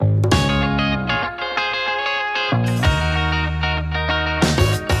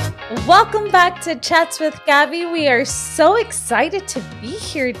Welcome back to Chats with Gabby. We are so excited to be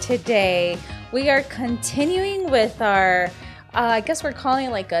here today. We are continuing with our, I guess we're calling it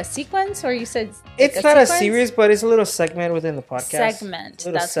like a sequence, or you said like it's not sequence? A series, but it's a little segment within the podcast.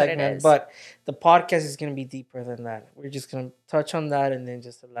 That's what it is. But the podcast is going to be deeper than that. We're just going to touch on that and then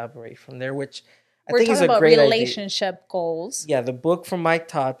just elaborate from there, which I think is a great idea. Relationship goals. Yeah, the book from Mike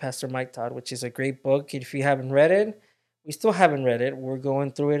Todd, Pastor Mike Todd, which is a great book. If you haven't read it, we still haven't read it. We're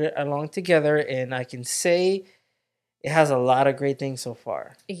going through it along together, and I can say it has a lot of great things so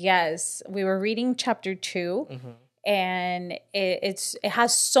far. Yes, we were reading chapter 2, and it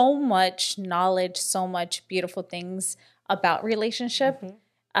has so much knowledge, so much beautiful things about relationship,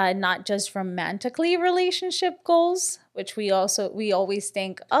 not just romantically relationship goals, which we always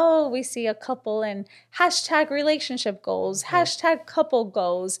think, oh, we see a couple and hashtag relationship goals, hashtag couple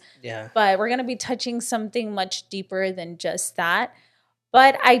goals. Yeah. But we're going to be touching something much deeper than just that.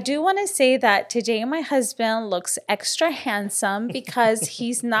 But I do want to say that today my husband looks extra handsome because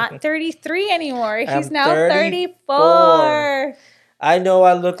he's not 33 anymore. He's now 34. I know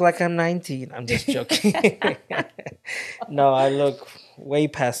I look like I'm 19. I'm just joking. No, I look way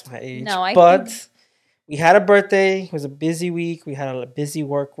past my age. But we had a birthday. It was a busy week. We had a busy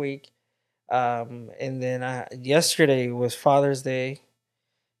work week. And then yesterday was Father's Day,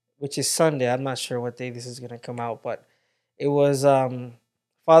 which is Sunday. I'm not sure what day this is going to come out, but it was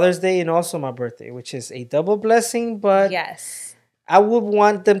Father's Day and also my birthday, which is a double blessing. But yes, I would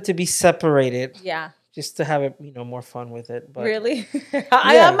want them to be separated. Yeah. Just to have it, more fun with it. But really?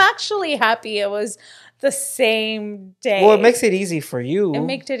 I'm actually happy it was the same day. Well, it makes it easy for you. It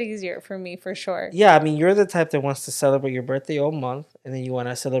makes it easier for me, for sure. Yeah, I mean, you're the type that wants to celebrate your birthday all month, and then you want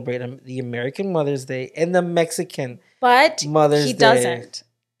to celebrate the American Mother's Day and the Mexican Mother's Day. He doesn't.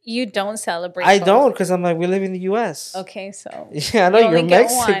 You don't celebrate I don't, because I'm like, we live in the U.S. Okay, so. Yeah, I know you're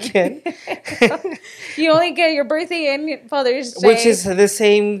Mexican. You only get your birthday and Father's Day. Which is the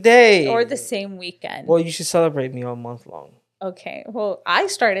same day. Or the same weekend. Well, you should celebrate me all month long. Okay, well, I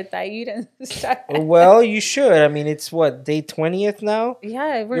started that. You didn't start. Well, you should. I mean, it's what, day 20th now? Yeah,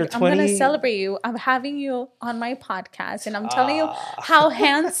 I'm going to celebrate you. I'm having you on my podcast, and I'm telling you how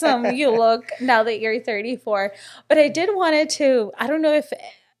handsome you look now that you're 34. But I did wanted to, I don't know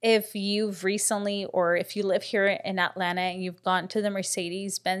if you've recently, or if you live here in Atlanta and you've gone to the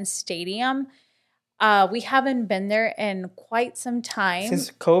Mercedes-Benz Stadium. We haven't been there in quite some time. Since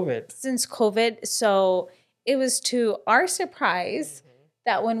COVID. So it was to our surprise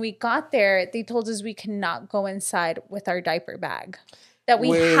that when we got there, they told us we cannot go inside with our diaper bag. That we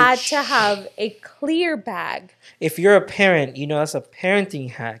had to have a clear bag. If you're a parent, that's a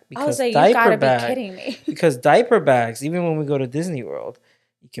parenting hack. Because I was like, you gotta be kidding me. Because diaper bags, even when we go to Disney World,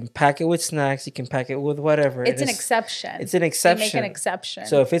 you can pack it with snacks. You can pack it with whatever. It's an exception. It's an exception. They make an exception.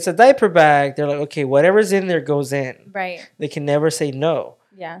 So if it's a diaper bag, they're like, okay, whatever's in there goes in. Right. They can never say no.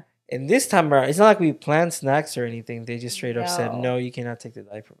 Yeah. And this time around, it's not like we planned snacks or anything. They just straight up said, no, you cannot take the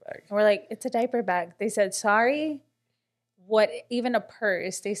diaper bag. We're like, it's a diaper bag. They said, sorry. Even a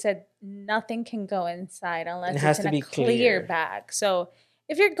purse, they said nothing can go inside unless it's in a clear bag. So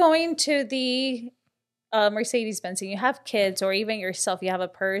if you're going to the Mercedes-Benz and you have kids, or even yourself, you have a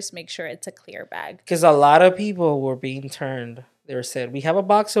purse, make sure it's a clear bag. Because a lot of people were being turned. They were said, we have a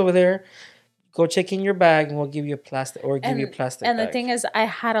box over there. Go check in your bag and we'll give you a plastic bag. And the thing is, I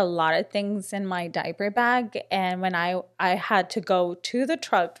had a lot of things in my diaper bag. And when I had to go to the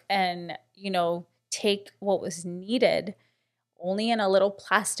truck and, take what was needed only in a little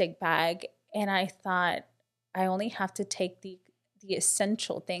plastic bag. And I thought, I only have to take the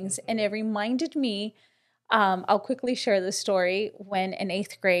essential things. And it reminded me, I'll quickly share the story. When in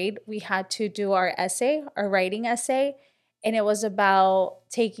 8th grade, we had to do our writing essay. And it was about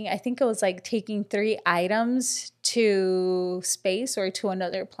taking 3 items to space or to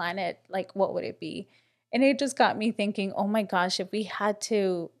another planet. Like, what would it be? And it just got me thinking, oh my gosh, if we had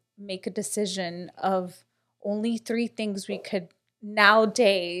to make a decision of only 3 things we could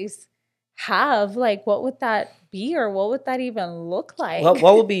nowadays have, like, what would that be? Or what would that even look like?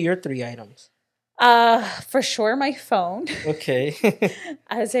 What would be your 3 items? For sure, my phone. Okay.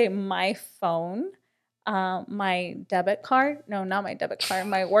 I say my phone. My debit card. No, not my debit card.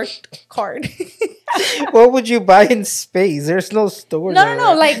 My work card. What would you buy in space? There's no store.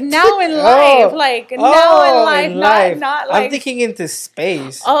 No. Like now in life. Not like. I'm thinking into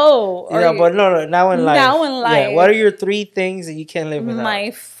space. Oh. But no. Now in life. Now in life. Yeah. What are your 3 things that you can't live without? My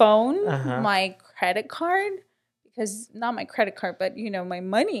phone, my credit card. Because not my credit card, but my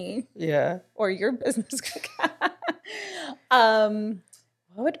money. Yeah. Or your business.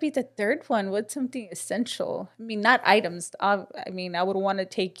 What would be the third one? What's something essential? I mean, not items. I would want to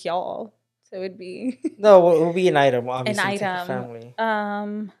take y'all. So it would be No, it would be an item, obviously. An item. Family.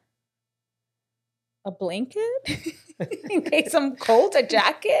 A blanket in case I'm cold. A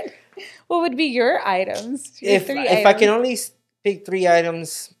jacket. What would be your items? If I can only pick 3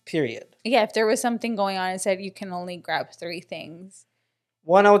 items, period. Yeah, if there was something going on and said you can only grab 3 things.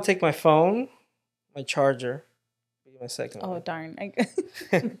 1, I would take my phone, my charger. My second one. Oh, darn.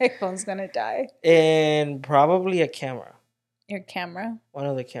 My phone's going to die. And probably a camera. Your camera? One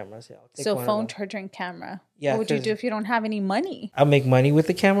of the cameras, yeah. So phone, charger, and camera. Yeah. What would you do if you don't have any money? I'll make money with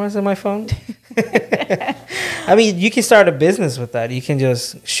the cameras on my phone. I mean, you can start a business with that. You can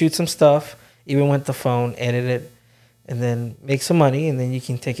just shoot some stuff, even with the phone, edit it, and then make some money, and then you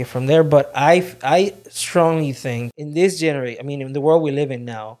can take it from there. But I strongly think in this generation, I mean, in the world we live in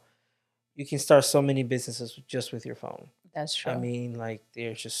now, you can start so many businesses just with your phone. That's true. I mean, like,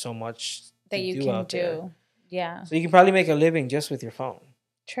 there's just so much that you can do. Yeah. So you can probably make a living just with your phone.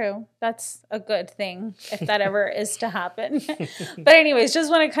 True. That's a good thing if that ever is to happen. But anyways, just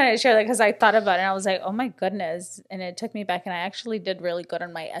want to kind of share that because I thought about it and I was like, oh my goodness. And it took me back and I actually did really good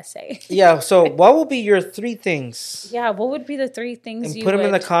on my essay. Yeah. So what will be your 3 things? Yeah. What would be the 3 things and put them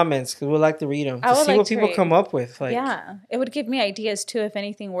in the comments because we'd like to read them to see what people come up with. Like, yeah. It would give me ideas too if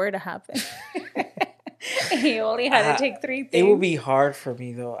anything were to happen. You only had to take 3 things. It would be hard for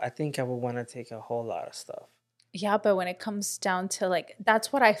me though. I think I would want to take a whole lot of stuff. Yeah, but when it comes down to like,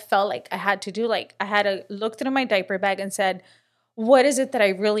 that's what I felt like I had to do. Like I had to look through my diaper bag and said, what is it that I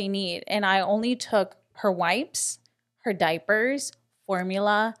really need? And I only took her wipes, her diapers,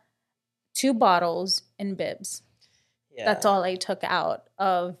 formula, 2 bottles, and bibs. Yeah. That's all I took out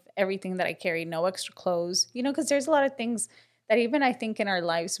of everything that I carried. No extra clothes, because there's a lot of things that even I think in our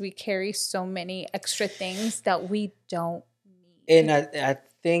lives, we carry so many extra things that we don't need. And I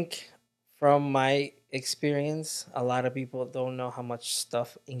think from my experience, a lot of people don't know how much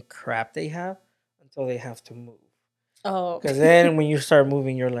stuff and crap they have until they have to move. Oh. Because then when you start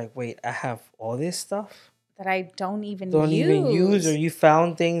moving, you're like, wait, I have all this stuff? That I don't even use. Or you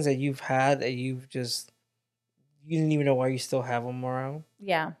found things that you've had that you didn't even know why you still have them around.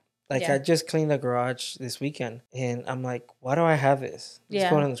 Yeah. Like, I just cleaned the garage this weekend, and I'm like, why do I have this? It's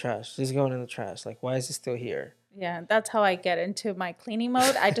going in the trash. It's going in the trash. Like, why is it still here? Yeah, that's how I get into my cleaning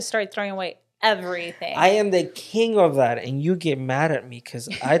mode. I just start throwing away everything. I am the king of that, and you get mad at me because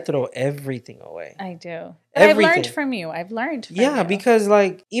I throw everything away. I do. I've learned from you. Yeah, because,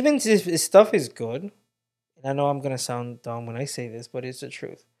 like, even if stuff is good, and I know I'm going to sound dumb when I say this, but it's the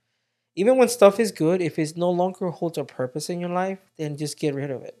truth. Even when stuff is good, if it no longer holds a purpose in your life, then just get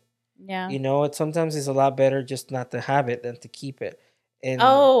rid of it. Yeah. Sometimes it's a lot better just not to have it than to keep it. And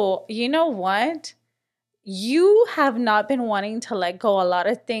oh, you know what? You have not been wanting to let go a lot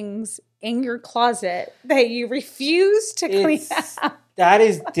of things in your closet that you refuse to clean out. That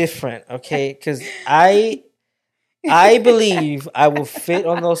is different, okay? Because I believe I will fit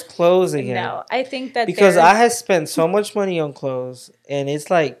on those clothes again. No, I think that because I have spent so much money on clothes, and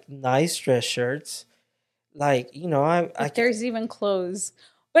it's like nice dress shirts. Like, there's even clothes.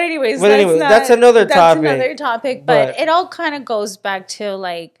 But anyways, that's another topic. That's another topic. But it all kind of goes back to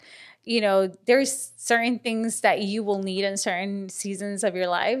like, there's certain things that you will need in certain seasons of your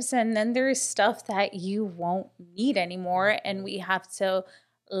lives. And then there's stuff that you won't need anymore. And we have to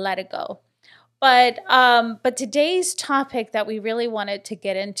let it go. But today's topic that we really wanted to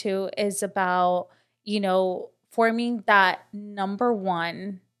get into is about, forming that number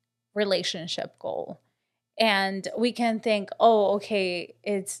 1 relationship goal. And we can think, oh, okay,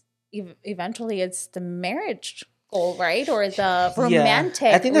 it's eventually it's the marriage goal, right? Or the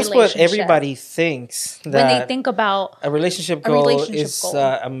romantic I think that's what everybody thinks. That when they think about a relationship goal is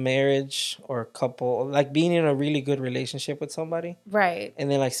a marriage or a couple, like being in a really good relationship with somebody. Right.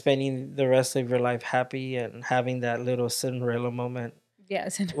 And then like spending the rest of your life happy and having that little Cinderella moment.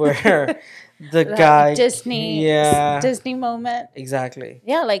 Yes. Where the guy Disney moment. Exactly.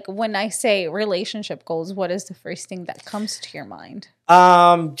 Yeah, like when I say relationship goals, what is the first thing that comes to your mind?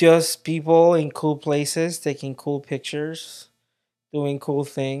 Just people in cool places, taking cool pictures, doing cool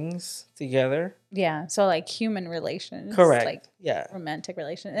things together. Yeah, so like human relations. Correct. Like yeah. Romantic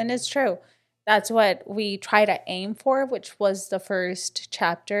relations. And it's true. That's what we try to aim for, which was the first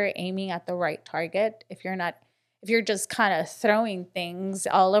chapter, aiming at the right target. If you're just kind of throwing things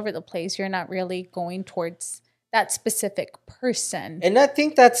all over the place, you're not really going towards that specific person. And I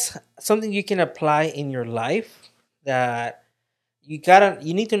think that's something you can apply in your life, that you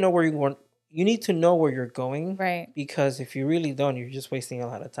need to know where you want. You need to know where you're going. Right. Because if you really don't, you're just wasting a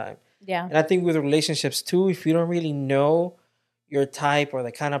lot of time. Yeah. And I think with relationships too, if you don't really know your type or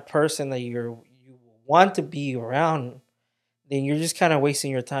the kind of person that you want to be around, then you're just kind of wasting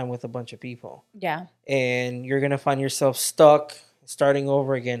your time with a bunch of people. Yeah. And you're going to find yourself stuck starting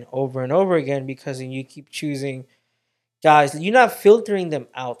over again, over and over again, because then you keep choosing guys. You're not filtering them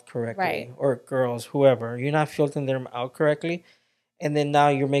out correctly. Right. Or girls, whoever. You're not filtering them out correctly. And then now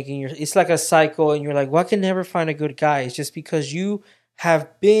you're making it's like a cycle, and you're like, well, I can never find a good guy. It's just because you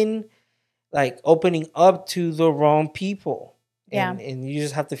have been like opening up to the wrong people. Yeah. And you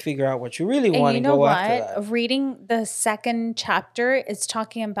just have to figure out what you really want and go after that. Reading the second chapter, it's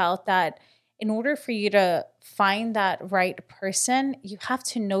talking about that in order for you to find that right person, you have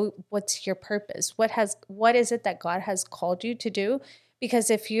to know what's your purpose. What is it that God has called you to do? Because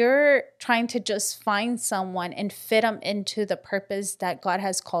if you're trying to just find someone and fit them into the purpose that God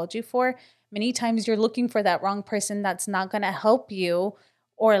has called you for, many times you're looking for that wrong person that's not going to help you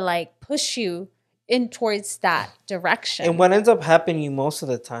or like push you in towards that direction. And what ends up happening most of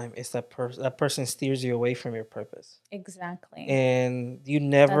the time is that that person steers you away from your purpose. Exactly. And you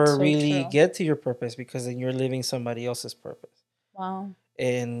never really get to your purpose because then you're living somebody else's purpose. Wow.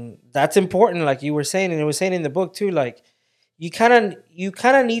 And that's important, like you were saying, and it was saying in the book too, like you kind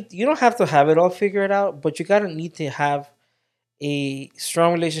of need, you don't have to have it all figured out, but you kind of need to have a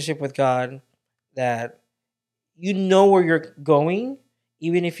strong relationship with God that you know where you're going,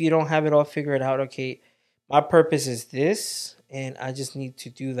 even if you don't have it all figured out. Okay, my purpose is this, and I just need to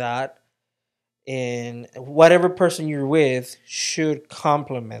do that. And whatever person you're with should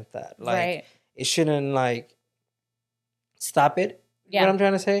complement that. Like, right. It shouldn't like stop it. Yeah. What I'm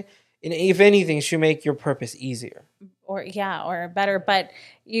trying to say. And if anything, it should make your purpose easier. Or better. But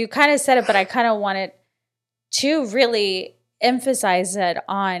you kind of said it, but I kind of wanted to really emphasize it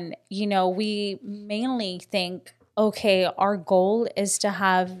on, we mainly think, okay, our goal is to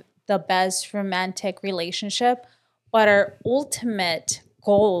have the best romantic relationship, but our ultimate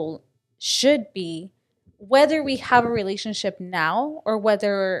goal should be, whether we have a relationship now or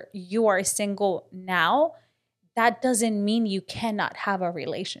whether you are single now, that doesn't mean you cannot have a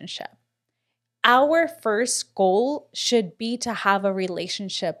relationship. Our first goal should be to have a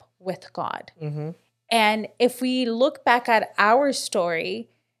relationship with God. Mm-hmm. And if we look back at our story,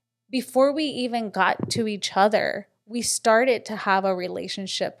 before we even got to each other, we started to have a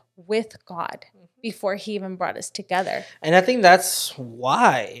relationship with God before he even brought us together. And I think that's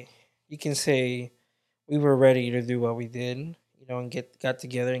why you can say we were ready to do what we did, and got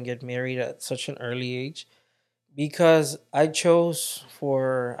together and get married at such an early age. Because I chose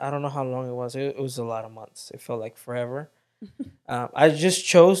for, I don't know how long it was. It was a lot of months. It felt like forever. I just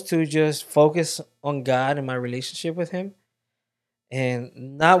chose to just focus on God and my relationship with him and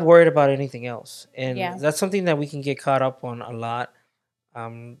not worried about anything else. And that's something that we can get caught up on a lot,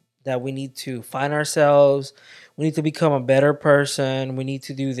 that we need to find ourselves. We need to become a better person. We need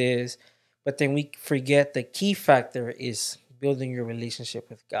to do this. But then we forget the key factor is building your relationship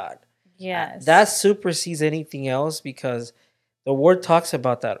with God. Yes. That supersedes anything else, because the word talks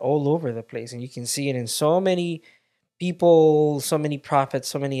about that all over the place. And you can see it in so many people, so many prophets,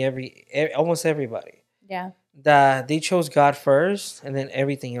 so many, almost everybody. Yeah. That they chose God first and then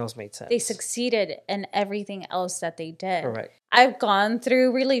everything else made sense. They succeeded in everything else that they did. Correct. I've gone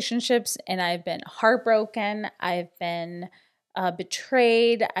through relationships and I've been heartbroken. I've been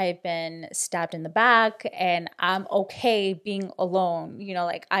betrayed. I've been stabbed in the back, and I'm okay being alone.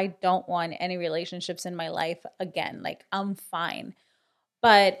 I don't want any relationships in my life again. I'm fine.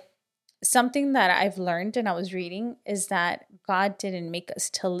 But something that I've learned and I was reading is that God didn't make us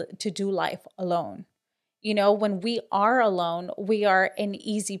to do life alone. When we are alone, we are an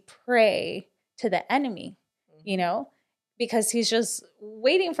easy prey to the enemy, because he's just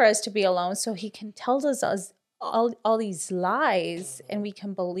waiting for us to be alone so he can tell us all these lies, and we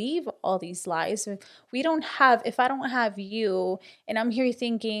can believe all these lies. If I don't have you, and I'm here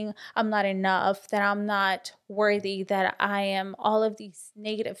thinking I'm not enough, that I'm not worthy, that I am all of these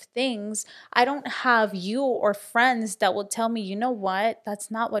negative things, I don't have you or friends that will tell me, you know what, that's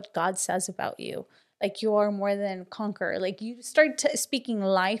not what God says about you. You are more than conqueror. You start speaking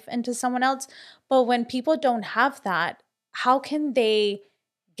life into someone else. But when people don't have that, how can they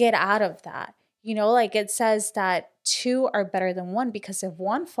get out of that? It says that two are better than one, because if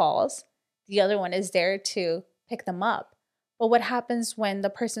one falls, the other one is there to pick them up. But what happens when the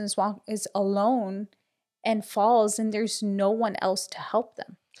person is alone and falls and there's no one else to help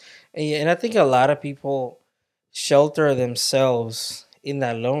them? And I think a lot of people shelter themselves in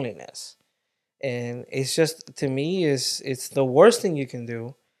that loneliness. And it's just, to me, it's the worst thing you can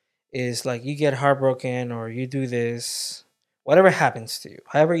do is you get heartbroken or you do this, whatever happens to you,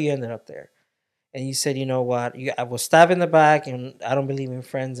 however you ended up there. and you said, you know what, I was stabbed in the back, and I don't believe in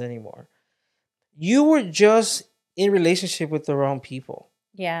friends anymore. You were just in relationship with the wrong people.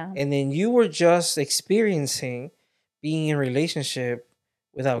 Yeah. And then you were just experiencing being in relationship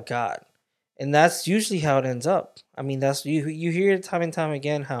without God. And that's usually how it ends up. I mean, that's you hear it time and time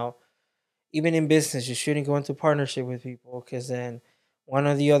again how even in business you shouldn't go into partnership with people because then one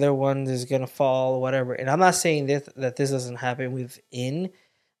or the other one is gonna fall or whatever. And I'm not saying that this doesn't happen within,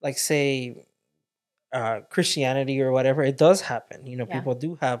 like say, Christianity or whatever. It does happen. You know, Yeah. people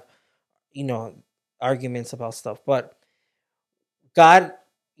do have, you know, arguments about stuff, but God,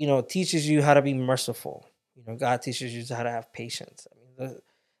 you know, teaches you how to be merciful. You know, God teaches you how to have patience. I mean,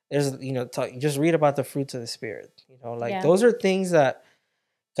 there's, you know, just read about the fruits of the spirit. You know, like Yeah. those are things that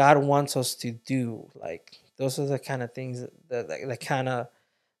God wants us to do. Like those are the kind of things that kind of,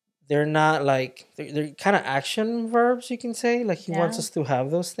 they're not like they're kind of action verbs, you can say. Like He wants Yeah. us to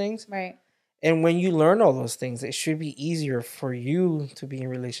have those things. Right. And when you learn all those things, it should be easier for you to be in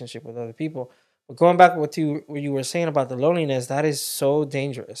relationship with other people. But going back to what you were saying about the loneliness, that is so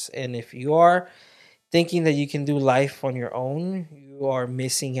dangerous. And if you are thinking that you can do life on your own, you are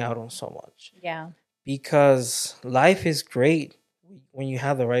missing out on so much. Yeah. Because life is great when you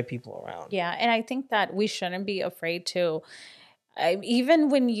have the right people around. Yeah. And I think that we shouldn't be afraid to, even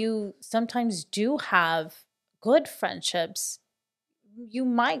when you sometimes do have good friendships, you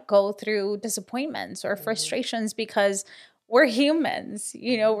might go through disappointments or frustrations because we're humans.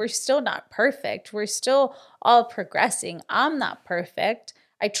 You know, we're still not perfect. We're still all progressing. I'm not perfect.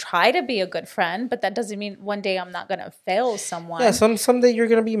 I try to be a good friend, but that doesn't mean one day I'm not going to fail someone. Yeah, someday you're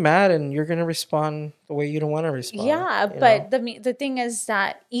gonna be mad and you're gonna respond the way you don't want to respond. Yeah, but the thing is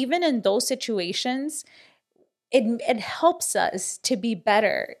that even in those situations, it helps us to be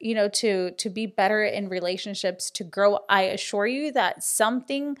better, you know, to be better in relationships, to grow. I assure you that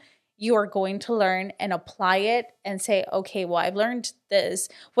something you are going to learn and apply it and say, okay, well, I've learned this.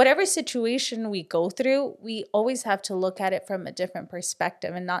 Whatever situation we go through, we always have to look at it from a different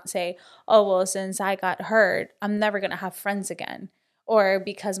perspective and not say, oh, well, since I got hurt, I'm never going to have friends again. Or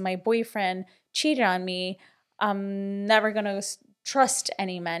because my boyfriend cheated on me, I'm never going to trust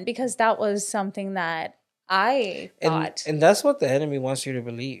any men, because that was something that I thought. And that's what the enemy wants you to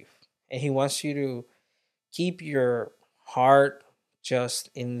believe. And he wants you to keep your heart just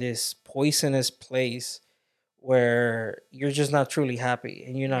in this poisonous place where you're just not truly happy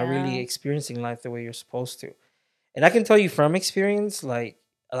and you're not really experiencing life the way you're supposed to. And I can tell you from experience, like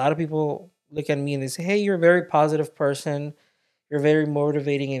a lot of people look at me and they say, hey, you're a very positive person. You're very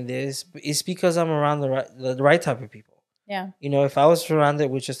motivating in this. It's because I'm around the right type of people. Yeah. You know, if I was surrounded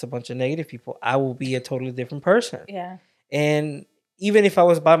with just a bunch of negative people, I will be a totally different person. Yeah. And even if I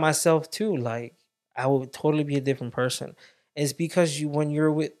was by myself too, like I would totally be a different person. And it's because when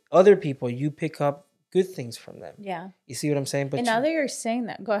you're with other people, you pick up good things from them. Yeah. You see what I'm saying? But and now that you're saying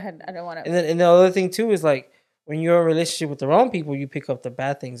that, go ahead. I don't want to. And the other thing too is like when you're in a relationship with the wrong people, you pick up the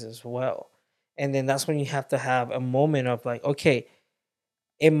bad things as well. And then that's when you have to have a moment of like, okay,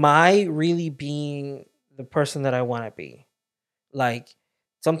 am I really being the person that I want to be? Like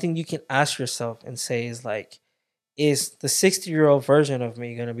something you can ask yourself and say is like, is the 60-year-old version of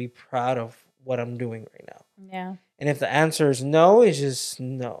me going to be proud of what I'm doing right now? Yeah. And if the answer is no, it's just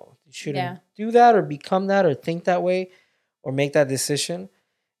no. You shouldn't do that or become that or think that way or make that decision.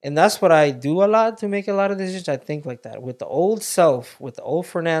 And that's what I do a lot to make a lot of decisions. I think like that. With the old self, with the old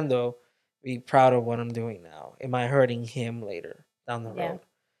Fernando, be proud of what I'm doing now. Am I hurting him later down the road?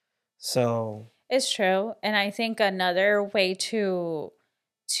 So it's true. And I think another way to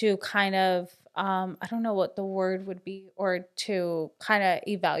kind of I don't know what the word would be, or to kind of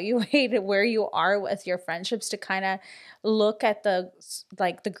evaluate where you are with your friendships, to kind of look at the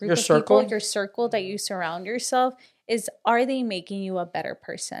group of people, your circle that you surround yourself, is, are they making you a better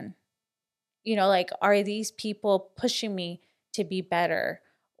person? You know, like, are these people pushing me to be better,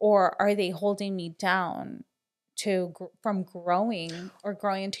 or are they holding me down from growing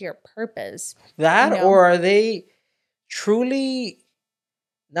into your purpose? That, you know? Or are they truly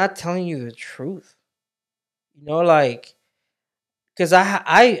not telling you the truth? You know, like, because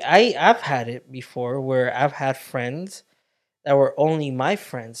I've had it before where I've had friends that were only my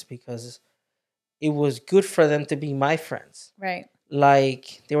friends because it was good for them to be my friends. Right.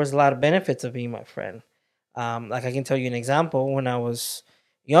 Like, there was a lot of benefits of being my friend. Like, I can tell you an example. When I was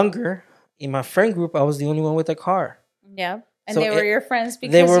younger, in my friend group, I was the only one with a car. Yeah. And so they were your friends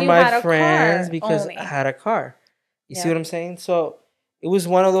because they were my friends because only. I had a car. You see what I'm saying? So it was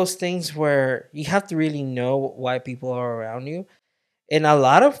one of those things where you have to really know why people are around you. And a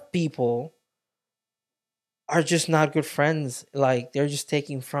lot of people are just not good friends. Like, they're just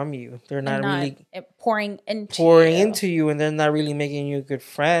taking from you. They're not really pouring into you, and they're not really making you a good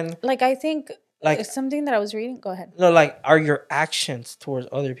friend. Like, I think, like, something that I was reading. Go ahead. No, like, are your actions towards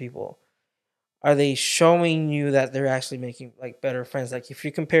other people, are they showing you that they're actually making like better friends? Like, if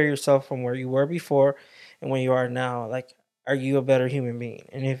you compare yourself from where you were before and where you are now, like, are you a better human being?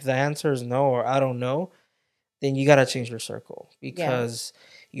 And if the answer is no, or I don't know, then you gotta change your circle, because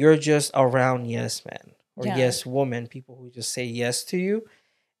you're just around yes men or yes woman, people who just say yes to you,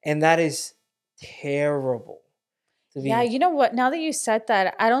 and that is terrible. Yeah, you know what? Now that you said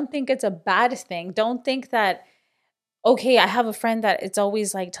that, I don't think it's a bad thing. Don't think that, okay, I have a friend that it's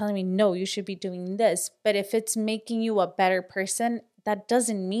always like telling me, no, you should be doing this. But if it's making you a better person, that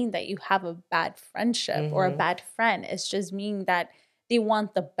doesn't mean that you have a bad friendship or a bad friend. It's just meaning that they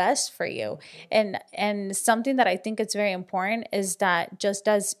want the best for you. And something that I think it's very important is that just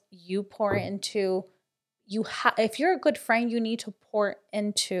as you pour into if you're a good friend, you need to pour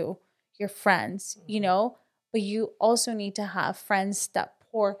into your friends, you know, but you also need to have friends that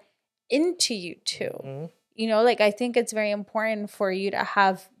pour into you too. You know, like, I think it's very important for you to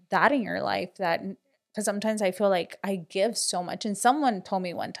have that in your life, that because sometimes I feel like I give so much. And someone told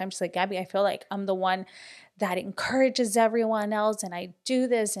me one time, she's like, Gabby, I feel like I'm the one that encourages everyone else, and I do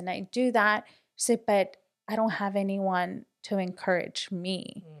this and I do that. She said, but I don't have anyone to encourage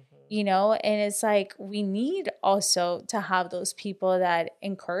me, you know? And it's like, we need also to have those people that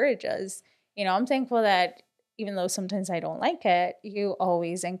encourage us. You know, I'm thankful that even though sometimes I don't like it, you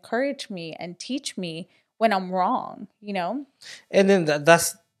always encourage me and teach me when I'm wrong, you know? And then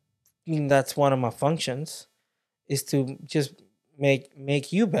that's one of my functions, is to just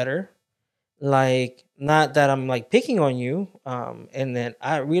make you better. Like, not that I'm like picking on you, and then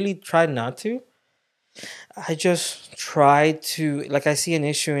I really try not to. I just try to, like, I see an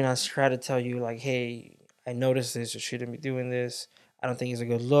issue and I try to tell you, like, hey, I noticed this, you shouldn't be doing this. I don't think it's a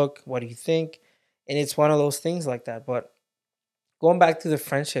good look. What do you think? And it's one of those things like that. But going back to the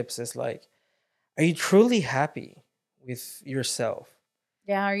friendships, is like, are you truly happy with yourself?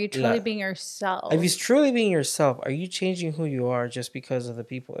 Yeah, are you truly being yourself? If you truly being yourself, are you changing who you are just because of the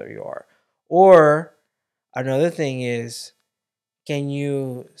people that you are? Or another thing is, can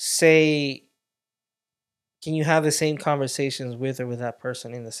you have the same conversations with or with that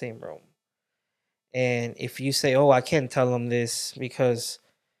person in the same room? And if you say, oh, I can't tell them this because,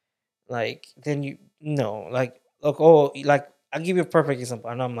 like, then you, no, like, look, oh, like, I'll give you a perfect example.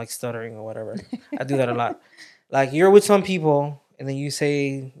 I know I'm like stuttering or whatever. I do that a lot. Like, you're with some people and then you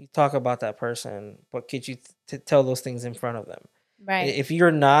talk about that person, but could you tell those things in front of them? Right. If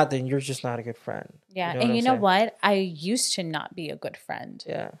you're not, then you're just not a good friend. Yeah. And you know what? I used to not be a good friend.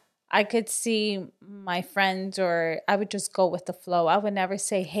 Yeah. I could see my friends, or I would just go with the flow. I would never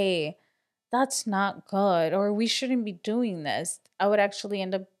say, hey, that's not good, or we shouldn't be doing this. I would actually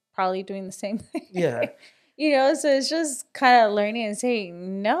end up probably doing the same thing. Yeah. You know, so it's just kind of learning and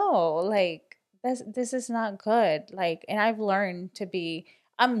saying, no, like, this is not good. Like, and I've learned to be,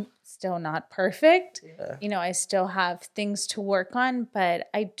 I'm still not perfect. Yeah. You know, I still have things to work on, but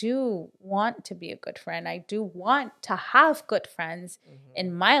I do want to be a good friend. I do want to have good friends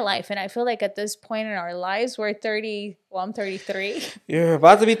in my life. And I feel like at this point in our lives, we're 30. Well, I'm 33. You're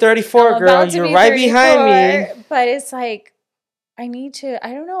about to be 34, girl. You're right behind me. But it's like, I need to,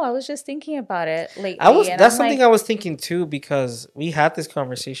 I don't know. I was just thinking about it lately. That's something I was thinking too, because we had this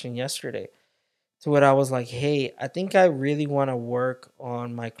conversation yesterday. To what I was like, hey, I think I really want to work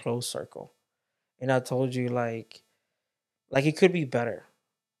on my close circle. And I told you, like it could be better,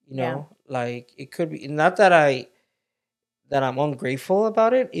 you know? Yeah. Like, it could be, not that I'm ungrateful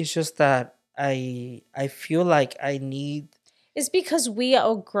about it. It's just that I feel like I need. It's because we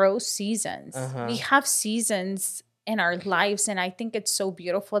outgrow seasons. We have seasons in our lives, and I think it's so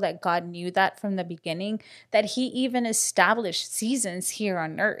beautiful that God knew that from the beginning, that he even established seasons here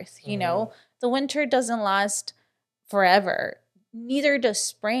on earth, you know? The winter doesn't last forever. Neither does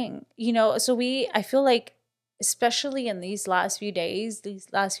spring, you know? So I feel like, especially in these last few days, these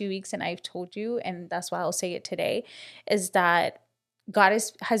last few weeks, and I've told you, and that's why I'll say it today, is that God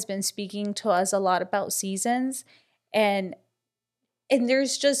has been speaking to us a lot about seasons. And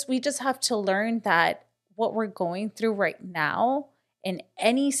we just have to learn that what we're going through right now in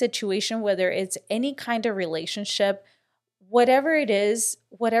any situation, whether it's any kind of relationship, whatever it is,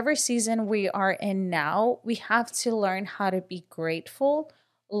 whatever season we are in now, we have to learn how to be grateful,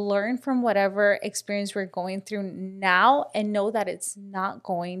 learn from whatever experience we're going through now, and know that it's not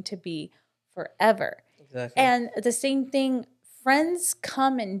going to be forever. Exactly. And the same thing, friends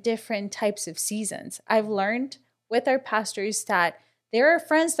come in different types of seasons. I've learned with our pastors that There are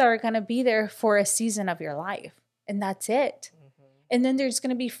friends that are going to be there for a season of your life, and that's it. And then there's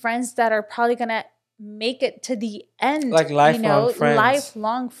going to be friends that are probably going to make it to the end, like lifelong friends.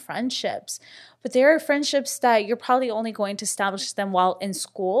 Lifelong friendships. But there are friendships that you're probably only going to establish them while in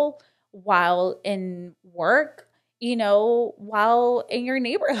school, while in work, while in your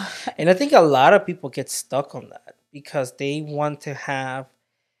neighborhood. And I think a lot of people get stuck on that because they want to have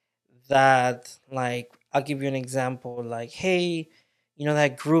that, like, I'll give you an example, like, hey,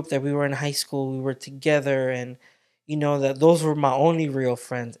 that group that we were in high school, we were together, and that those were my only real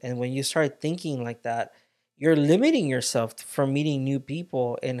friends. And when you start thinking like that, you're limiting yourself from meeting new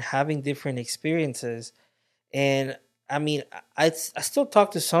people and having different experiences. And I mean, I still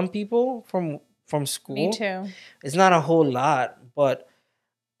talk to some people from school. Me too. It's not a whole lot, but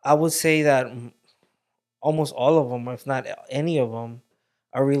I would say that almost all of them, if not any of them,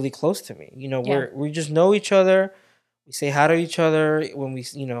 are really close to me. We just know each other. We say hi to each other when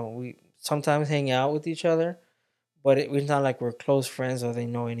we sometimes hang out with each other. But it's not like we're close friends or they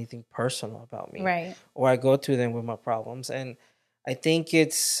know anything personal about me. Right. Or I go to them with my problems. And I think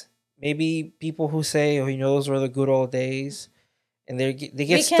it's maybe people who say, those were the good old days. And they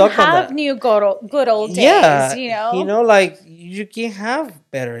get stuck on that. We can have new good old days, like you can have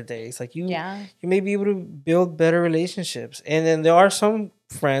better days. Like you may be able to build better relationships. And then there are some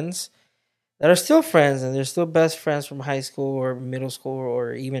friends that are still friends and they're still best friends from high school or middle school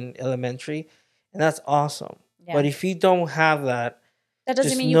or even elementary. And that's awesome. Yeah. But if you don't have that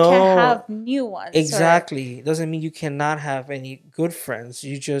doesn't mean you can't have new ones. Exactly. It doesn't mean you cannot have any good friends.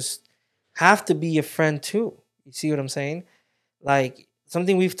 You just have to be a friend too. You see what I'm saying? Like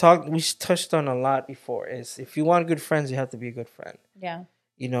something we touched on a lot before is if you want good friends, you have to be a good friend. Yeah.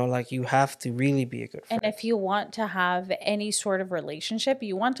 Like you have to really be a good friend. And if you want to have any sort of relationship,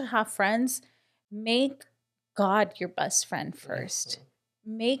 you want to have friends, make God your best friend first.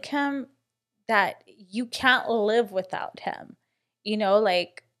 Mm-hmm. Make him that you can't live without him.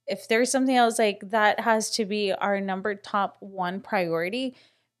 Like if there's something else, like that has to be our top one priority,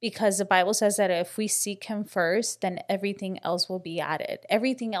 because the Bible says that if we seek him first, then everything else will be added.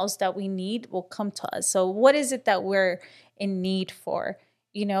 Everything else that we need will come to us. So what is it that we're in need for?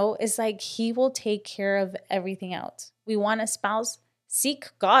 It's like he will take care of everything else. We want a spouse, seek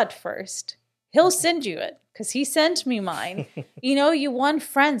God first. He'll send you it because he sent me mine. You want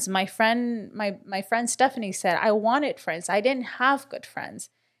friends. My friend Stephanie said, I wanted friends. I didn't have good friends.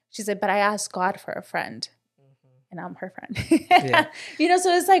 She said, but I asked God for a friend. And I'm her friend. Yeah.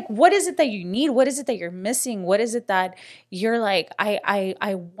 So it's like, what is it that you need? What is it that you're missing? What is it that you're like,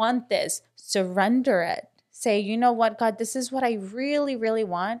 I want this. Surrender it. Say, you know what, God, this is what I really, really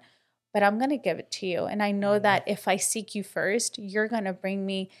want, but I'm going to give it to you. And I know that if I seek you first, you're going to bring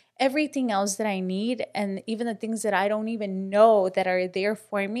me everything else that I need. And even the things that I don't even know that are there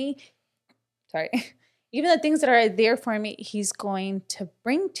for me. Even the things that are there for me, he's going to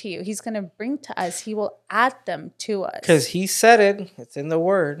bring to you. He's going to bring to us. He will add them to us. Because he said it. It's in the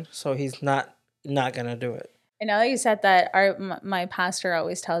word. So he's not going to do it. And now that you said that, my pastor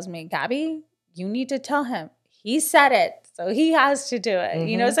always tells me, Gabby, you need to tell him. He said it. So he has to do it.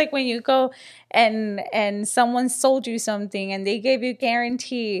 Mm-hmm. It's like when you go and someone sold you something and they gave you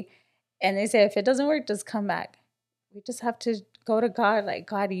guarantee and they say, if it doesn't work, just come back. We just have to go to God. Like,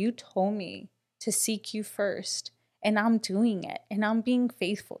 God, you told me to seek you first, and I'm doing it, and I'm being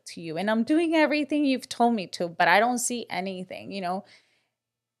faithful to you, and I'm doing everything you've told me to, but I don't see anything.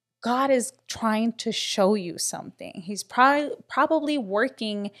 God is trying to show you something. He's probably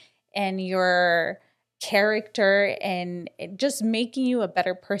working in your character and just making you a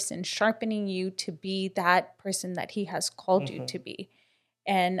better person, sharpening you to be that person that he has called you to be.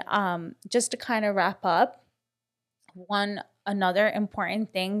 And just to kind of wrap up, another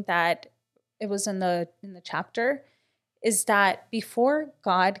important thing that it was in the chapter is that before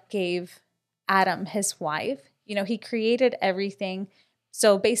God gave Adam his wife, he created everything.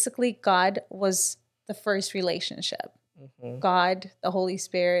 So basically God was the first relationship. Mm-hmm. God, the Holy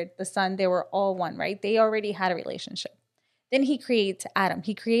Spirit, the Son, they were all one, right? They already had a relationship. Then he creates Adam.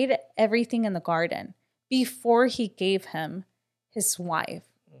 He created everything in the garden before he gave him his wife,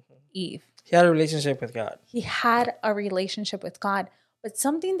 Eve. He had a relationship with God. He had a relationship with God. But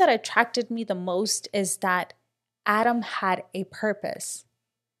something that attracted me the most is that Adam had a purpose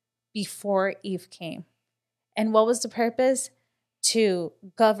before Eve came. And what was the purpose? To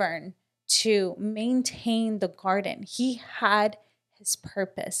govern, to maintain the garden. He had his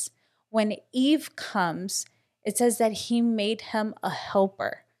purpose. When Eve comes, it says that he made him a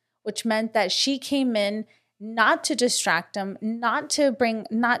helper, which meant that she came in not to distract him, not to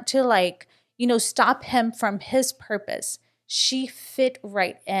stop him from his purpose. she fit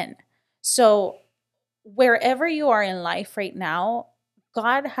right in. So wherever you are in life right now,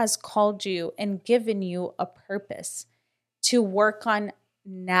 God has called you and given you a purpose to work on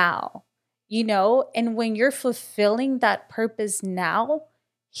now, and when you're fulfilling that purpose now,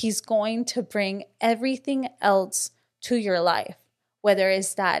 He's going to bring everything else to your life, whether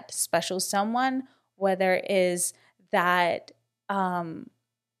it's that special someone, whether it is that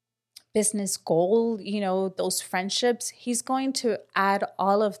business goal, those friendships. He's going to add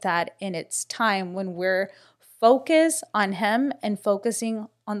all of that in its time when we're focused on Him and focusing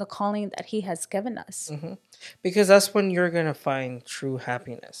on the calling that He has given us. Mm-hmm. Because that's when you're going to find true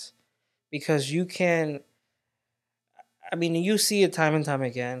happiness. Because you see it time and time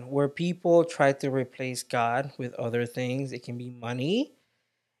again where people try to replace God with other things. It can be money,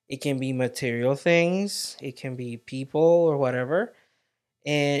 it can be material things, it can be people or whatever.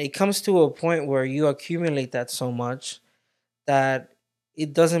 And it comes to a point where you accumulate that so much that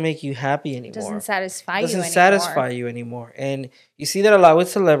it doesn't make you happy anymore. It doesn't satisfy you anymore. And you see that a lot with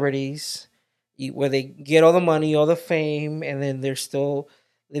celebrities, where they get all the money, all the fame, and then they're still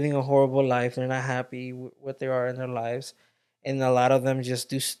living a horrible life. They're not happy with what they are in their lives. And a lot of them just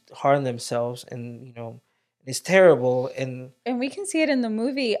do harm themselves, and it's terrible. And we can see it in the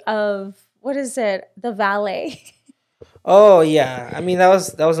movie of, what is it, The Valet. Oh yeah,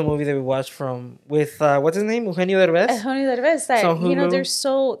 that was a movie that we watched with what's his name, Eugenio Derbez. Eugenio Derbez.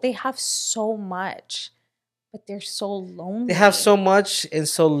 That, they have so much, but they're so lonely. They have so much and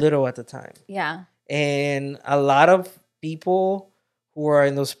so little at the time. Yeah, and a lot of people who are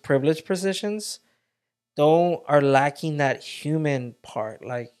in those privileged positions are lacking that human part,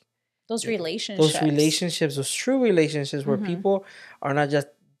 like those relationships, those true relationships where people are not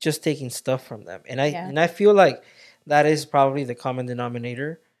just taking stuff from them. And I feel like that is probably the common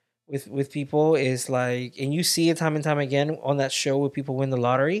denominator with people, is like, and you see it time and time again on that show where people win the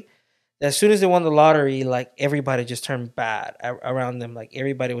lottery. As soon as they won the lottery, like, everybody just turned bad around them. Like,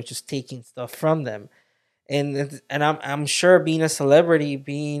 everybody was just taking stuff from them. And I'm sure being a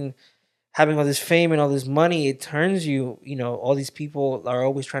celebrity, having all this fame and all this money, it turns you, all these people are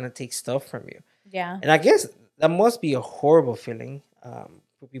always trying to take stuff from you. Yeah. And I guess that must be a horrible feeling,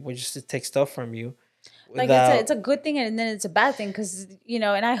 for people just to take stuff from you. Like, it's a good thing and then it's a bad thing, because,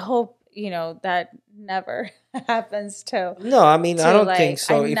 and I hope, that never happens to. No, I don't think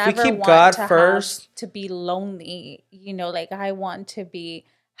so. If we keep God first. To be lonely, like, I want to be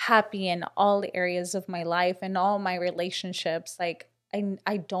happy in all areas of my life and all my relationships. Like,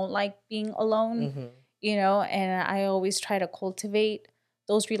 I don't like being alone, and I always try to cultivate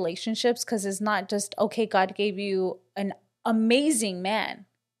those relationships, because it's not just, okay, God gave you an amazing man.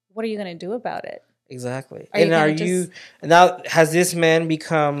 What are you going to do about it? Exactly. Now, has this man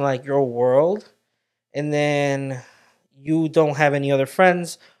become like your world, and then you don't have any other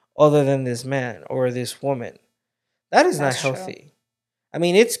friends other than this man or this woman? That is not healthy. True.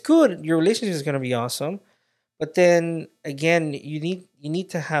 It's good. Your relationship is going to be awesome. But then again, you need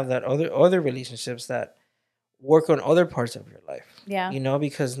to have that other relationships that work on other parts of your life. Yeah.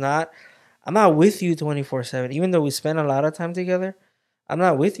 Because I'm not with you 24/7. Even though we spend a lot of time together, I'm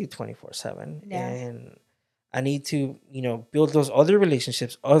not with you 24/7. Yeah. And I need to, build those other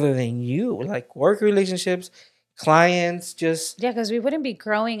relationships other than you, like work relationships, clients, because we wouldn't be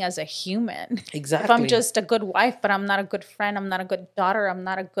growing as a human. Exactly. If I'm just a good wife, but I'm not a good friend, I'm not a good daughter, I'm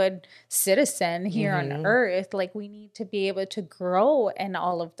not a good citizen here on earth. Like, we need to be able to grow in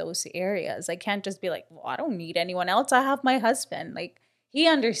all of those areas. I can't just be like, well, I don't need anyone else. I have my husband. Like, he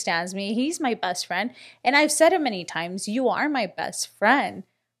understands me. He's my best friend. And I've said it many times, you are my best friend.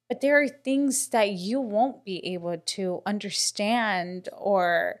 But there are things that you won't be able to understand,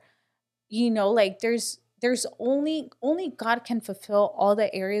 or, like, there's only God can fulfill all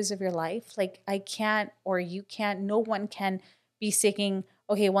the areas of your life. Like, I can't, or you can't, no one can be seeking,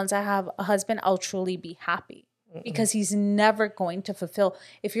 okay, once I have a husband, I'll truly be happy. Because he's never going to fulfill.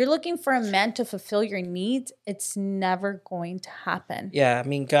 If you're looking for a man to fulfill your needs, it's never going to happen. Yeah,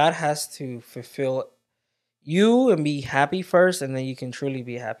 God has to fulfill you and be happy first, and then you can truly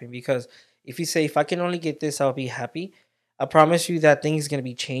be happy. Because if you say, if I can only get this, I'll be happy, I promise you that thing's going to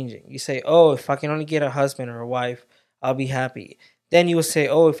be changing. You say, oh, if I can only get a husband or a wife, I'll be happy. Then you will say,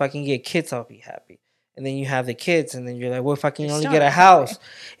 oh, if I can get kids, I'll be happy. And then you have the kids, and then you're like, well, if I can only get a house,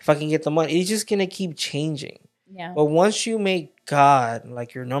 if I can get the money, it's just going to keep changing. Yeah. But once you make God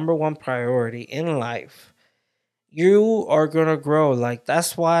like your number one priority in life, you are going to grow. Like,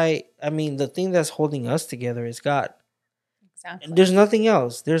 that's why, the thing that's holding us together is God. Exactly. There's nothing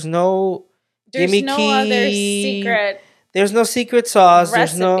else. There's no gimmicky, other secret. There's no secret sauce.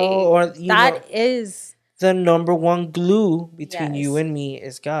 Recipe. There's no, that is the number one glue between you and me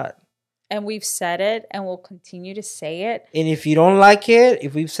is God. And we've said it and we'll continue to say it. And if you don't like it,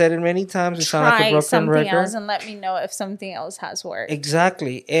 if we've said it many times, we sound like a broken something record. else and let me know if something else has worked.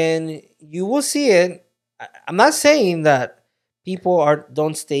 Exactly. And you will see it. I'm not saying that people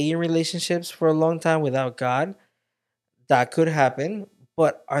don't stay in relationships for a long time without God. That could happen.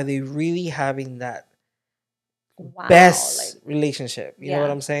 But are they really having that best relationship? You know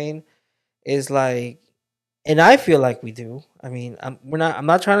what I'm saying? Is like, and I feel like we do. I mean, I'm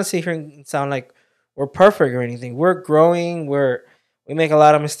not trying to sit here and sound like we're perfect or anything. We're growing. We make a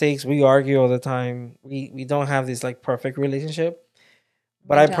lot of mistakes. We argue all the time. We don't have this like perfect relationship.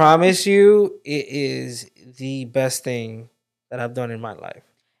 But I promise you, it is the best thing that I've done in my life.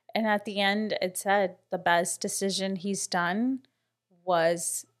 And at the end, it said the best decision he's done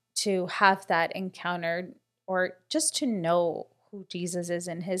was to have that encounter, or just to know who Jesus is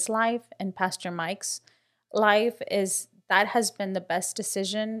in his life and Pastor Mike's life. That has been the best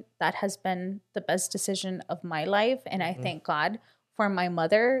decision. That has been the best decision of my life. And I thank God for my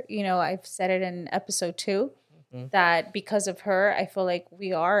mother. You know, I've said it in episode 2 that because of her, I feel like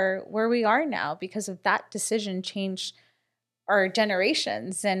we are where we are now, because of that decision changed our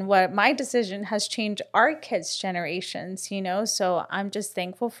generations, and what my decision has changed our kids' generations, you know? So I'm just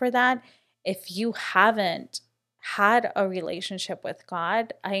thankful for that. If you haven't had a relationship with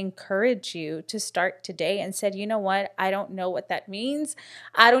God, I encourage you to start today and said, you know what? I don't know what that means.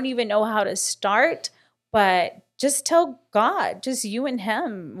 I don't even know how to start, but just tell God, just you and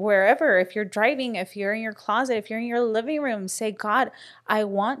him, wherever. If you're driving, if you're in your closet, if you're in your living room, say, God, I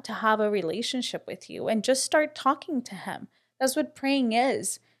want to have a relationship with you, and just start talking to him. That's what praying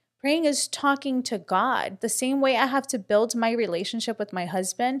is. Praying is talking to God. The same way I have to build my relationship with my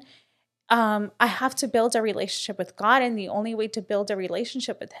husband, I have to build a relationship with God. And the only way to build a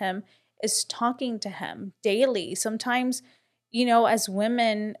relationship with him is talking to him daily. Sometimes, you know, as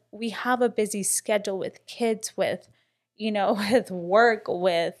women, we have a busy schedule with kids, with, you know, with work,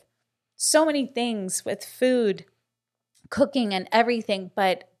 with so many things, with food, cooking and everything.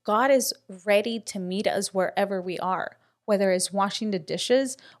 But God is ready to meet us wherever we are. Whether it's washing the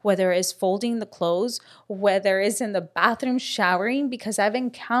dishes, whether it's folding the clothes, whether it's in the bathroom showering, because I've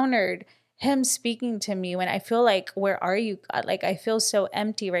encountered him speaking to me when I feel like, where are you, God? Like, I feel so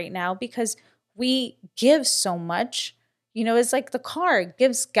empty right now, because we give so much. You know, it's like the car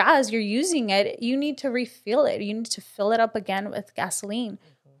gives gas, you're using it, you need to refill it. You need to fill it up again with gasoline.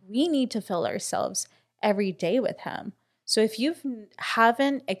 We need to fill ourselves every day with him. So if you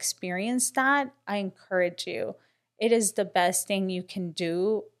haven't experienced that, I encourage you. It is the best thing you can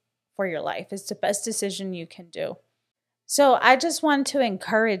do for your life. It's the best decision you can do. So I just want to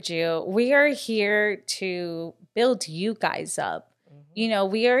encourage you. We are here to build you guys up. You know,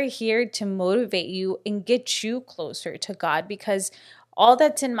 we are here to motivate you and get you closer to God, because all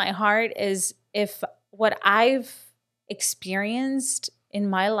that's in my heart is, if what I've experienced in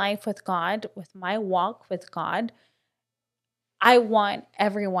my life with God, with my walk with God, I want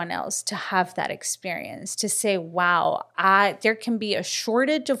everyone else to have that experience, to say, wow, there can be a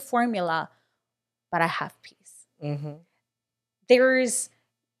shortage of formula, but I have peace. There's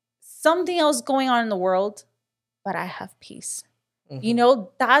something else going on in the world, but I have peace. You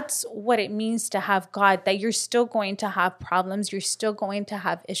know, that's what it means to have God, that you're still going to have problems. You're still going to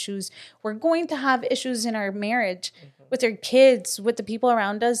have issues. We're going to have issues in our marriage, with our kids, with the people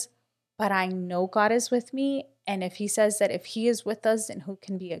around us. But I know God is with me. And if he says that if he is with us, then who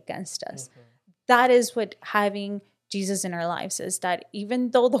can be against us? That is what having Jesus in our lives is, that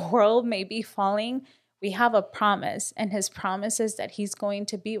even though the world may be falling, we have a promise. And his promise is that he's going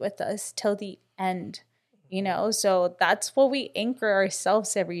to be with us till the end. You know, so that's what we anchor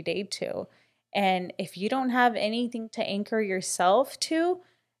ourselves every day to. And if you don't have anything to anchor yourself to,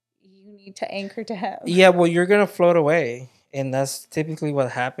 you need to anchor to him. Yeah, well, you're going to float away. And that's typically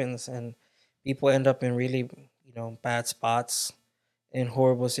what happens. And people end up in really, you know, bad spots, in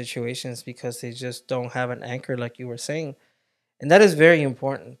horrible situations, because they just don't have an anchor, like you were saying. And that is very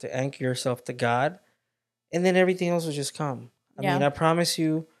important, to anchor yourself to God. And then everything else will just come. I mean, I promise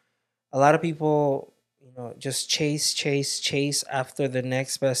you, a lot of people, you know, just chase after the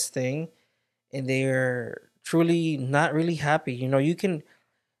next best thing, and they're truly not really happy. You know, you can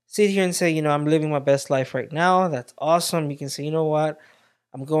sit here and say, you know, I'm living my best life right now. That's awesome. You can say, you know what,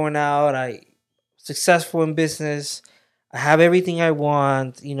 I'm going out. I successful in business. I have everything I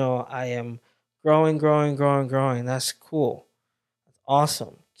want. You know, I am growing. That's cool. That's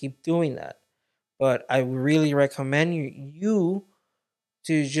awesome. Keep doing that. But I really recommend you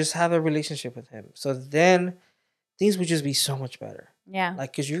to just have a relationship with him. So then things would just be so much better. Yeah.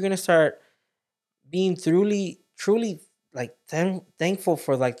 Like, because you're going to start being truly like thankful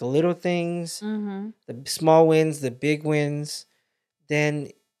for like the little things, the small wins, the big wins, then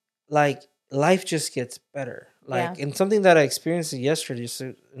like life just gets better. Like, and something that I experienced yesterday,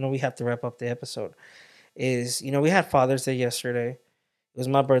 so we have to wrap up the episode, is we had Father's Day yesterday. It was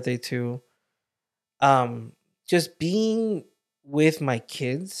my birthday too. Just being with my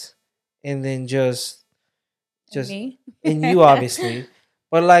kids, and then just me and you obviously,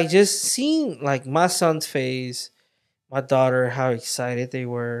 but like just seeing like my son's face, my daughter, how excited they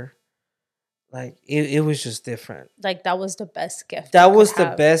were. Like it was just different. Like that was the best gift. That was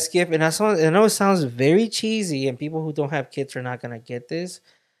the best gift, and I know it sounds very cheesy, and people who don't have kids are not gonna get this.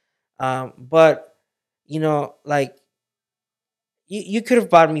 But like you could have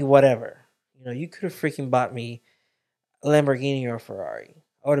bought me whatever. You could have freaking bought me a Lamborghini or a Ferrari.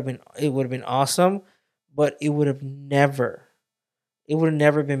 It would have been awesome, but it would have never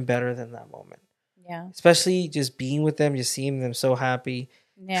been better than that moment. Yeah. Especially just being with them, just seeing them so happy.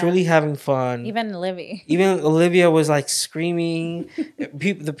 Yeah. Truly having fun. Even Olivia was like screaming.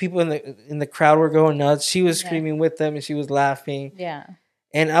 The people in the crowd were going nuts. She was screaming with them, and she was laughing. Yeah.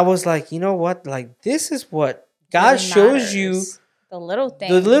 And I was like, you know what? Like, this is what God shows you. The little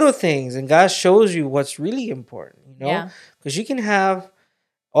things. The little things. And God shows you what's really important, Yeah. Because you can have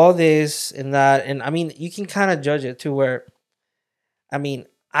all this and that. And I mean, you can kind of judge it to where, I mean,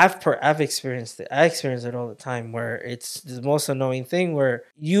 I've experienced it. I experience it all the time, where it's the most annoying thing, where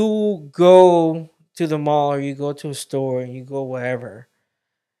you go to the mall or you go to a store and you go wherever,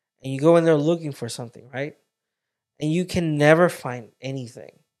 and you go in there looking for something, right? And you can never find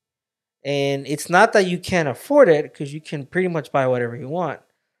anything. And it's not that you can't afford it, because you can pretty much buy whatever you want,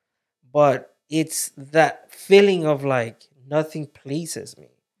 but it's that feeling of like nothing pleases me.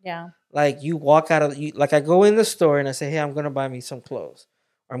 Yeah. Like you walk out of like I go in the store and I say, hey, I'm gonna buy me some clothes.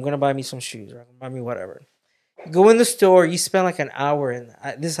 Or I'm going to buy me some shoes, or I'm going to buy me whatever. You go in the store, you spend like an hour, and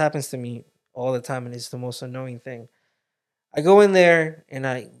this happens to me all the time, and it's the most annoying thing. I go in there, and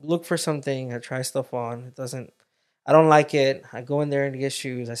I look for something, I try stuff on. I don't like it. I go in there and get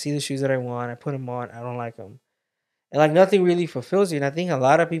shoes. I see the shoes that I want. I put them on. I don't like them. And like nothing really fulfills you. And I think a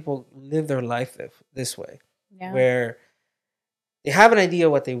lot of people live their life this way. Yeah. Where they have an idea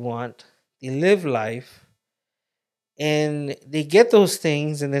what they want. They live life. And they get those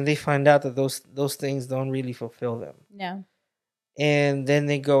things, and then they find out that those things don't really fulfill them. Yeah. And then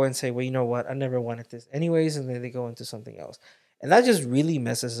they go and say, well, you know what? I never wanted this anyways. And then they go into something else. And that just really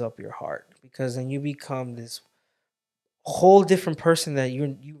messes up your heart, because then you become this whole different person that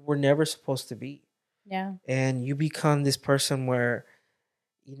you were never supposed to be. Yeah. And you become this person where,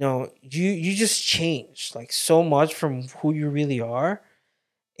 you just change like so much from who you really are.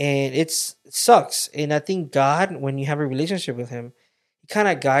 And it sucks. And I think God, when you have a relationship with him, he kind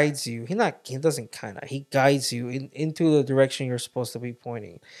of guides you. He guides you into the direction you're supposed to be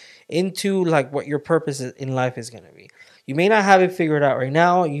pointing, into like what your purpose in life is going to be. You may not have it figured out right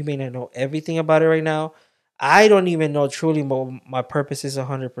now. You may not know everything about it right now. I don't even know truly what my purpose is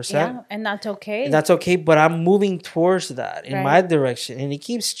 100%. Yeah, and that's okay. But I'm moving towards that in my direction. And it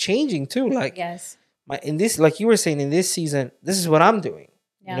keeps changing too. Like, yes. In this, like you were saying, in this season, this is what I'm doing.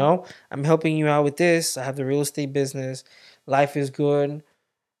 Yeah. I'm helping you out with this. I have the real estate business. Life is good.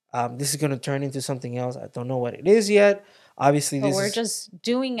 This is going to turn into something else. I don't know what it is yet. Obviously, we're just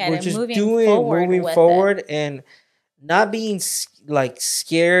doing it and moving forward and not being like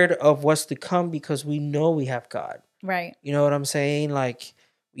scared of what's to come, because we know we have God. Right. You know what I'm saying? Like,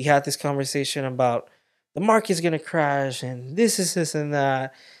 we had this conversation about the market's going to crash and this and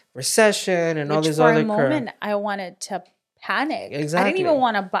that, recession and all this other crap. For a moment, I wanted to panic. Exactly. I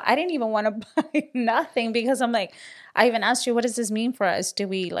didn't even want to buy nothing, because I'm like, I even asked you, what does this mean for us? Do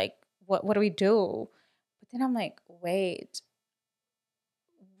we like, what do we do? But then I'm like, wait,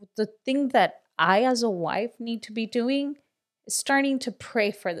 the thing that I as a wife need to be doing is starting to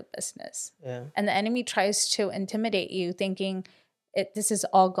pray for the business. Yeah. And the enemy tries to intimidate you, thinking this is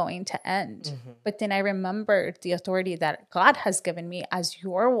all going to end. Mm-hmm. But then I remembered the authority that God has given me as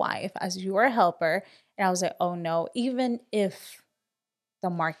your wife, as your helper. And I was like, oh no, even if the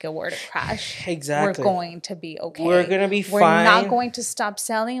market were to crash, exactly, we're going to be okay. We're going to be fine. We're not going to stop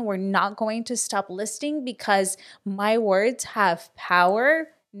selling. We're not going to stop listing, because my words have power,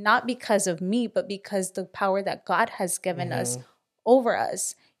 not because of me, but because the power that God has given us over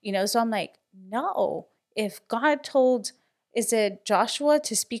us. So I'm like, no, if God told, is it Joshua,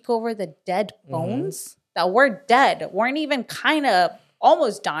 to speak over the dead bones that were dead, weren't even kind of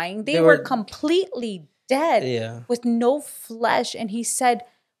almost dying. They were completely dead with no flesh. And he said,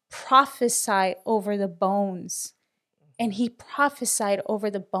 prophesy over the bones. And he prophesied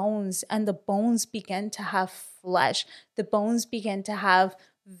over the bones, and the bones began to have flesh. The bones began to have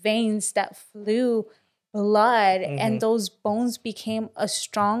veins that flew blood, and those bones became a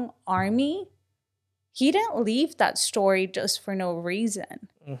strong army. He didn't leave that story just for no reason.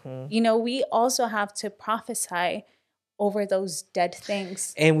 We also have to prophesy over those dead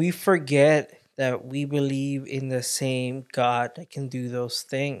things. And we forget that we believe in the same God that can do those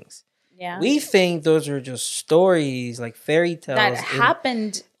things. Yeah. We think those are just stories, like fairy tales. That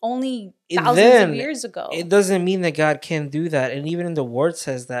happened only thousands of years ago. It doesn't mean that God can't do that. And even in the word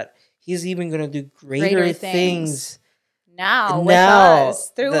says that he's even going to do greater things now with us,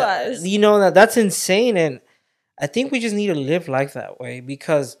 through us. That's insane. And I think we just need to live life that way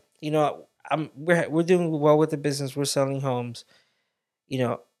because, we're doing well with the business. We're selling homes.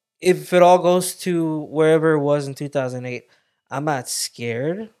 If it all goes to wherever it was in 2008, I'm not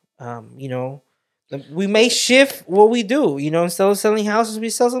scared. We may shift what we do. Instead of selling houses, we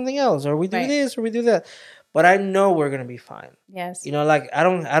sell something else, or we do this, or we do that. But I know we're gonna be fine. Yes. I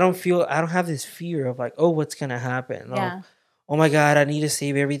don't have this fear of like, oh, what's gonna happen? Yeah. Oh my God, I need to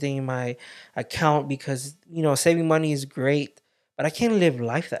save everything in my account because saving money is great, but I can't live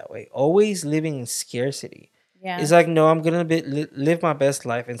life that way. Always living in scarcity. Yeah. It's like, no, I'm gonna live my best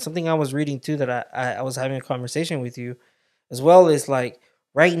life. And something I was reading too that I was having a conversation with you as well is like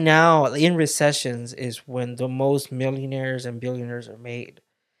right now in recessions is when the most millionaires and billionaires are made.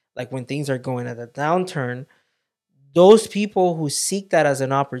 Like when things are going at a downturn, those people who seek that as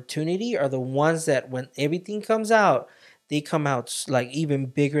an opportunity are the ones that when everything comes out, they come out like even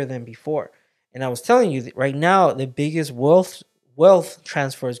bigger than before. And I was telling you that right now, the biggest wealth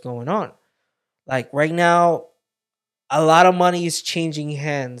transfer is going on. Like right now, a lot of money is changing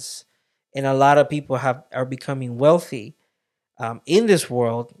hands and a lot of people are becoming wealthy in this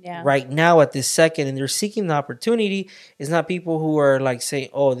world right now at this second, and they're seeking the opportunity. It's not people who are like saying,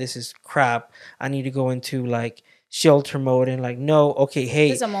 oh, this is crap, I need to go into like shelter mode and like, no, okay, hey,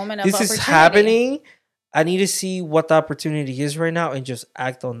 this is happening. I need to see what the opportunity is right now and just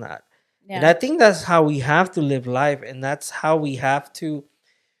act on that. Yeah. And I think that's how we have to live life, and that's how we have to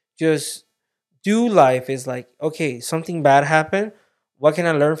just do life is like, okay, something bad happened. What can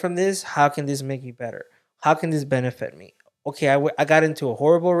I learn from this? How can this make me better? How can this benefit me? Okay, I got into a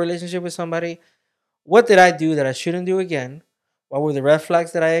horrible relationship with somebody. What did I do that I shouldn't do again? What were the red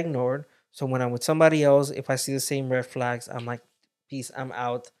flags that I ignored? So when I'm with somebody else, if I see the same red flags, I'm like, peace, I'm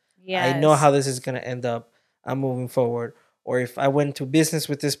out. Yes. I know how this is going to end up. I'm moving forward. Or if I went to business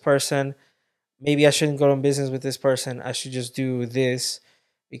with this person, maybe I shouldn't go to business with this person. I should just do this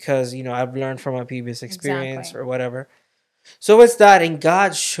because, I've learned from my previous experience or whatever. So it's that. And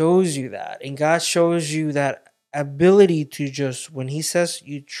God shows you that. And God shows you that ability to just, when he says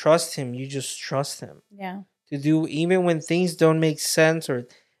you trust him, you just trust him. Yeah. To do, even when things don't make sense or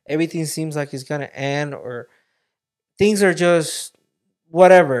everything seems like it's going to end or things are just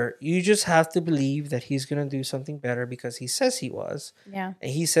whatever, you just have to believe that he's going to do something better because he says he was. Yeah.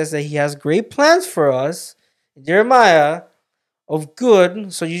 And he says that he has great plans for us, Jeremiah, of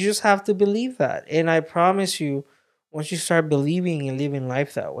good. So you just have to believe that. And I promise you, once you start believing and living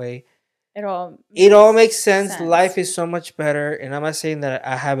life that way, it all makes sense. Life is so much better. And I'm not saying that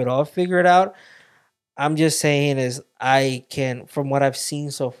I have it all figured out. I'm just saying is I can, from what I've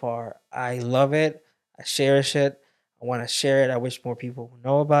seen so far, I love it. I cherish it. I want to share it. I wish more people would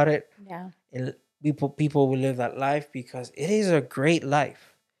know about it. Yeah. And people will live that life because it is a great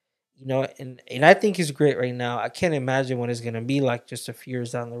life. And I think it's great right now. I can't imagine what it's going to be like just a few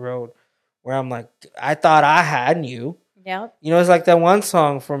years down the road where I'm like, I thought I had you. Yeah. It's like that one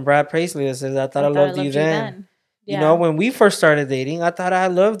song from Brad Paisley that says, I thought I loved you then. Yeah. When we first started dating, I thought I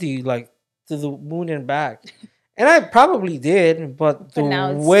loved you like to the moon and back. And I probably did, but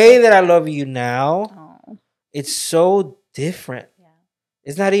the way that I love you now, it's so different. Yeah.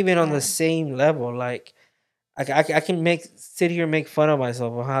 It's not even on the same level. Like, I can sit here and make fun of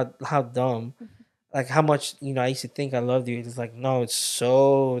myself of how dumb, like how much, I used to think I loved you. It's like, no, it's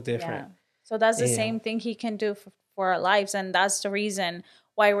so different. Yeah. So that's the same thing he can do for our lives. And that's the reason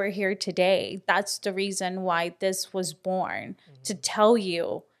why we're here today. That's the reason why this was born, to tell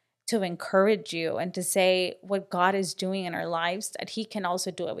you, to encourage you, and to say what God is doing in our lives, that he can also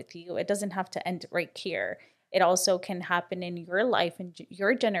do it with you. It doesn't have to end right here. It also can happen in your life and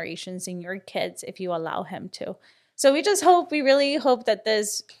your generations and your kids if you allow him to. So we really hope that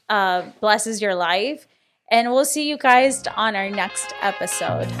this blesses your life. And we'll see you guys on our next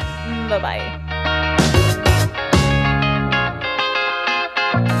episode. Bye-bye.